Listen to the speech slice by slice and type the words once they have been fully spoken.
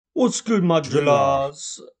What's good, my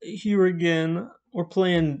Dogz? Here again. We're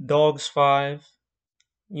playing Dogz 5.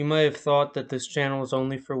 You may have thought that this channel is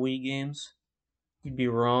only for Wii games. You'd be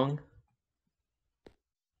wrong.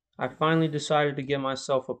 I finally decided to get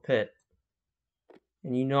myself a pet.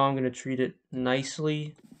 And you know I'm going to treat it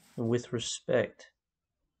nicely and with respect.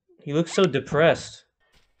 He looks so depressed.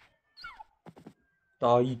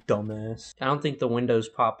 Oh, you dumbass. I don't think the window's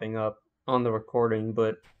popping up on the recording,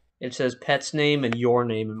 but it says pet's name and your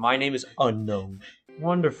name, and my name is unknown.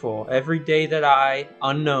 Wonderful. Every day that I,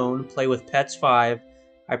 unknown, play with Pets 5,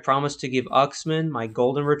 I promise to give Uxman, my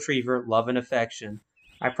golden retriever, love and affection.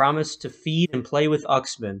 I promise to feed and play with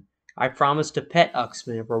Uxman. I promise to pet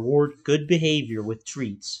Uxman and reward good behavior with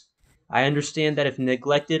treats. I understand that if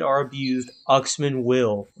neglected or abused, Uxman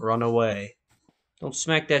will run away. Don't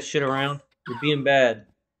smack that shit around. You're being bad.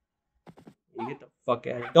 You get the fuck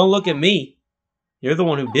out of here. Don't look at me. You're the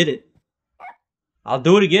one who did it. I'll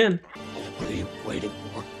do it again. What are you waiting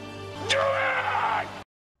for? Do it!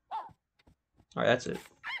 Alright, that's it.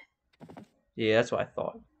 Yeah, that's what I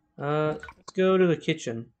thought. Let's go to the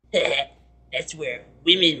kitchen. That's where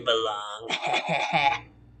women belong.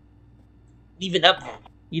 Leave it up.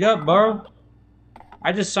 Eat up, bro.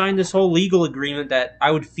 I just signed this whole legal agreement that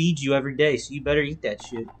I would feed you every day, so you better eat that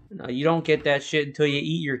shit. No, you don't get that shit until you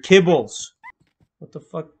eat your kibbles. What the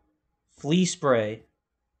fuck? Flea spray.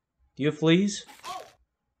 Do you have fleas?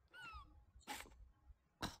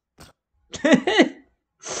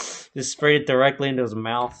 Just sprayed it directly into his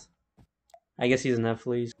mouth. I guess he doesn't have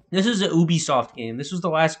fleas. This is an Ubisoft game. This was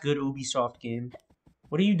the last good Ubisoft game.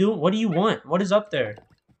 What are you doing? What do you want? What is up there?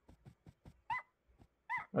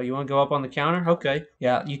 Oh, you want to go up on the counter? Okay.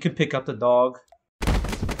 Yeah, you could pick up the dog.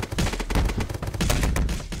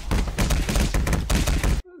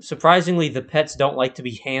 Surprisingly, the pets don't like to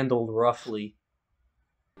be handled roughly.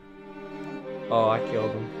 Oh, I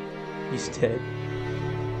killed him. He's dead.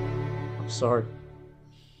 I'm sorry.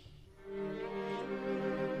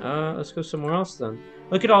 Let's go somewhere else then.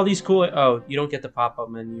 Look at all these cool... Oh, you don't get the pop-up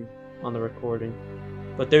menu on the recording.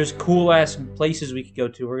 But there's cool-ass places we could go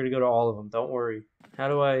to. We're gonna go to all of them. Don't worry. How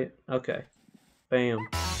do I... Okay. Bam.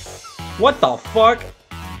 What the fuck?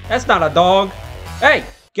 That's not a dog. Hey!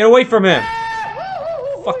 Get away from him!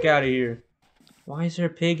 Fuck out of here. Why is there a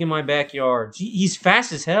pig in my backyard? Gee, he's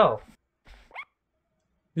fast as hell.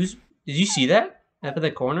 Did you see that? Up in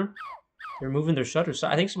the corner? They're moving their shutters.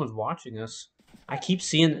 I think someone's watching us. I keep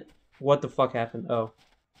seeing... What the fuck happened? Oh.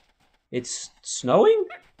 It's snowing?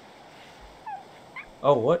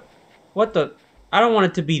 Oh, what? What the... I don't want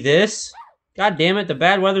it to be this. God damn it, the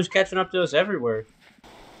bad weather's catching up to us everywhere.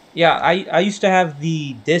 Yeah, I used to have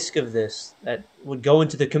the disc of this that would go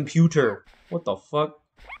into the computer. What the fuck?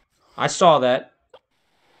 I saw that.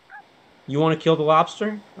 You want to kill the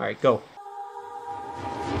lobster? Alright, go.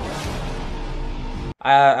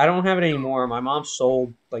 I don't have it anymore. My mom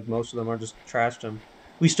sold, like, most of them, or just trashed them.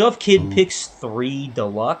 We still have Kid Pix 3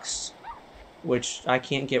 Deluxe, which I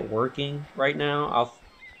can't get working right now.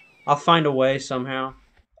 I'll find a way somehow.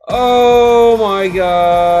 Oh my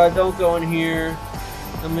god, don't go in here.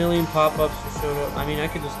 A million pop-ups just showed up. I mean, I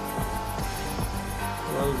could just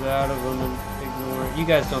close out of them and ignore it. You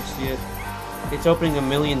guys don't see it. It's opening a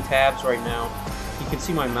million tabs right now. You can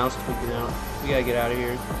see my mouse tweaking out. We gotta get out of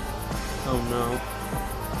here. Oh no.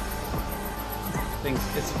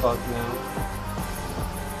 It's fucked now.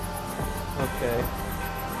 Okay.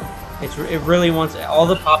 It really wants all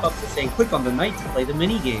the pop-ups are saying click on the night to play the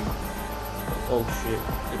mini game. Oh shit!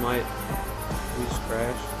 Did we just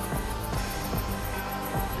crash?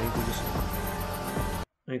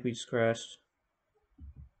 I think we just crashed.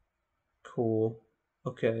 Cool.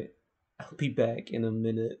 Okay, I'll be back in a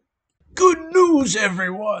minute. Good news,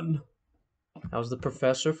 everyone! That was the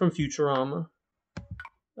professor from Futurama.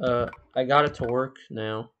 I got it to work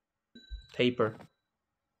now. Paper.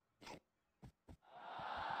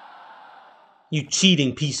 You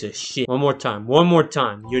cheating piece of shit. One more time. One more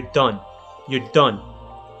time. You're done. You're done.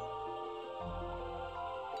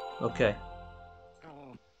 Okay.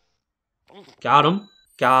 Got him.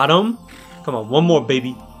 Got him. Come on, one more,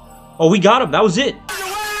 baby. Oh, we got him. That was it.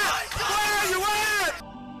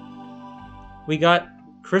 We got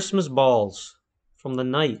Christmas balls from the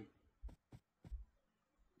night.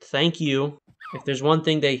 Thank you. If there's one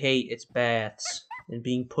thing they hate, it's baths and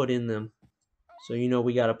being put in them. So you know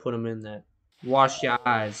we gotta put them in that. Wash your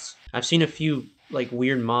eyes. I've seen a few like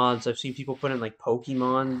weird mods. I've seen people put in like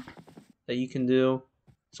Pokemon that you can do.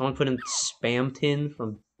 Someone put in Spam Tin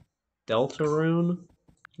from Deltarune.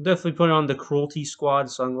 Definitely put on the Cruelty Squad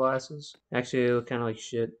sunglasses. Actually, they look kind of like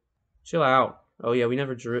shit. Chill out. Oh yeah, we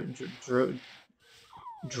never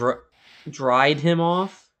dried him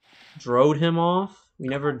off. drode him off. We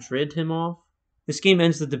never drid him off. This game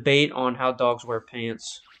ends the debate on how dogs wear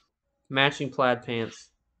pants. Matching plaid pants.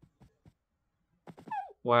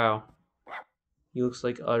 Wow. He looks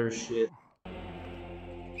like utter shit.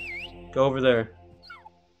 Go over there.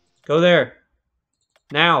 Go there.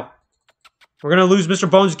 Now. We're gonna lose Mr.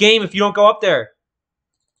 Bones' game if you don't go up there.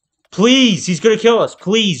 Please, he's gonna kill us.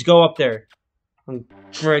 Please, go up there. I'm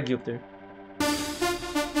gonna drag you up there.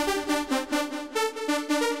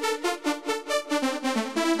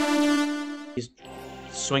 He's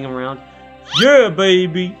swing him around. Yeah,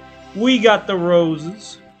 baby. We got the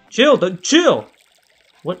roses. Chill, chill.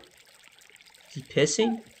 What? Is he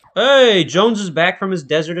pissing? Hey, Jones is back from his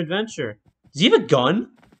desert adventure. Does he have a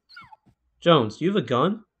gun? Jones, do you have a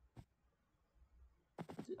gun?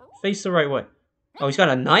 Face the right way. Oh, he's got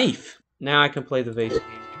a knife. Now I can play the vase game.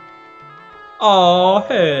 Oh,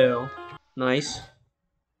 hell. Nice.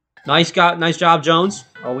 Nice job, Jones.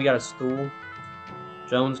 Oh, we got a stool.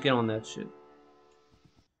 Jones, get on that shit.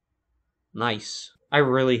 Nice. I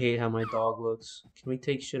really hate how my dog looks. Can we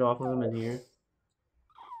take shit off of him in here?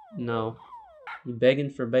 No. You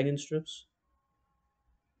begging for begging strips?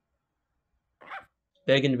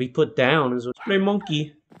 Begging to be put down is a stray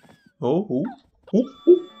monkey. Oh.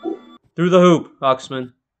 Through the hoop,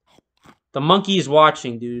 Huxman. The monkey is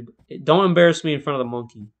watching, dude. Don't embarrass me in front of the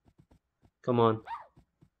monkey. Come on.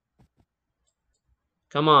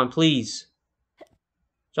 Come on, please.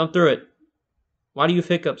 Jump through it. Why do you have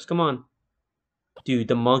hiccups? Come on. Dude,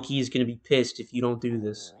 the monkey is gonna be pissed if you don't do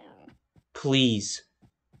this. Please.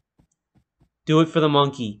 Do it for the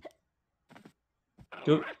monkey.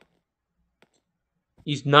 Do it.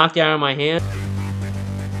 He's knocked out of my hand.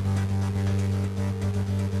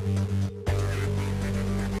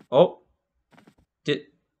 Oh.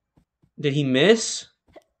 Did he miss?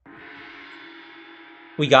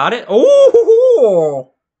 We got it?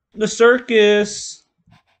 Oh! The circus!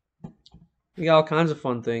 We got all kinds of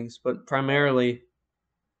fun things, but primarily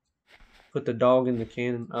put the dog in the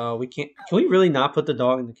cannon. We can't. Can we really not put the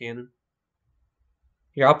dog in the cannon?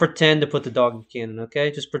 Here, I'll pretend to put the dog in the cannon,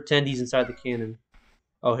 okay? Just pretend he's inside the cannon.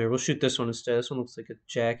 Oh, here, we'll shoot this one instead. This one looks like a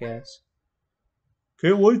jackass.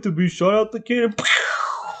 Can't wait to be shot out the cannon.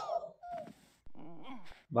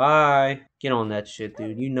 Bye. Get on that shit,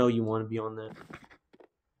 dude. You know you want to be on that.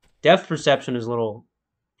 Depth perception is a little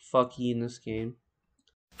fucky in this game.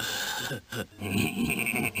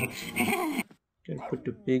 Gotta put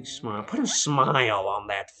the big smile. Put a smile on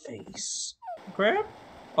that face. Crap.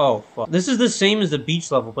 Oh, fuck. This is the same as the beach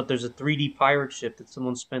level, but there's a 3D pirate ship that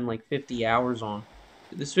someone spent like 50 hours on.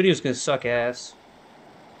 This video is gonna suck ass.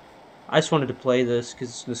 I just wanted to play this because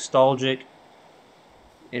it's nostalgic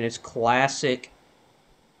and it's classic.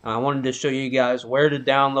 I wanted to show you guys where to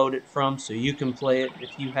download it from so you can play it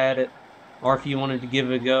if you had it or if you wanted to give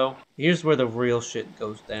it a go. Here's where the real shit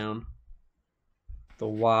goes down. The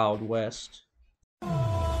Wild West.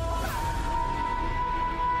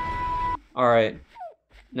 Alright,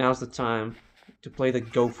 now's the time to play the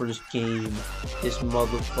Gophers game. This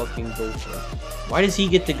motherfucking Gopher. Why does he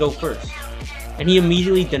get to go first? And he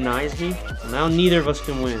immediately denies me? Now neither of us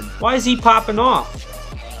can win. Why is he popping off?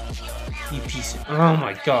 You piece of... Oh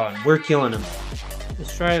my god, we're killing him.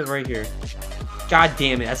 Let's try it right here. God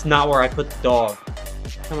damn it, that's not where I put the dog.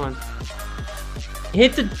 Come on.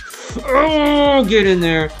 Hit the... Oh, get in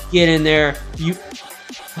there. Get in there. You...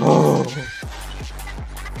 Oh.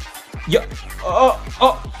 Yeah.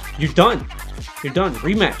 Oh. You're done. You're done.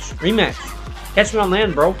 Rematch. Rematch. Catch me on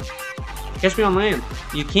land, bro. Catch me on land.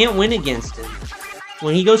 You can't win against him.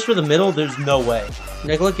 When he goes for the middle, there's no way.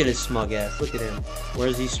 Like, look at his smug ass. Look at him.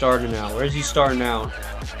 Where's he starting out? Where's he starting out?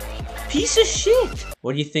 Piece of shit!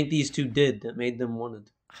 What do you think these two did that made them wanted?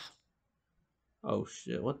 Oh,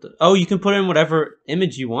 shit. What the... Oh, you can put in whatever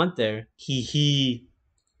image you want there. Hee hee.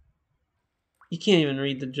 You can't even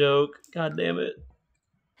read the joke. God damn it.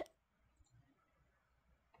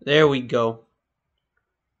 There we go.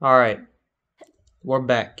 Alright. We're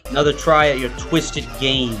back. Another try at your twisted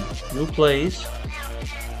game. New plays.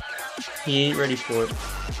 He ain't ready for it.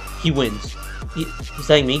 He wins. He's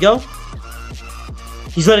letting me go?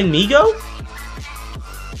 He's letting me go?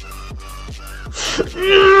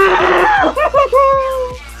 No!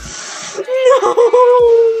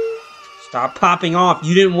 Stop popping off.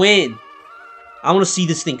 You didn't win. I want to see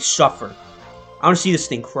this thing suffer. I want to see this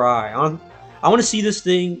thing cry. I want to see this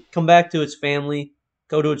thing come back to its family,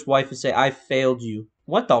 go to its wife and say, I failed you.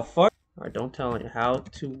 What the fuck? Alright, don't tell me how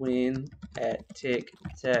to win at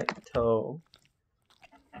tic-tac-toe.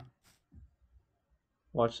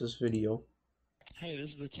 Watch this video. Hey,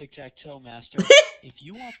 this is the tic-tac-toe master. If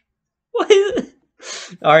you want... What is it?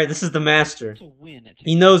 All right, this is the master.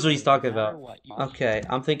 He knows what he's talking about. Okay,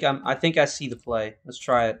 I think I see the play. Let's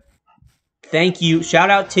try it. Thank you. Shout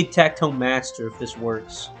out Tic Tac Toe Master if this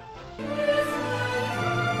works.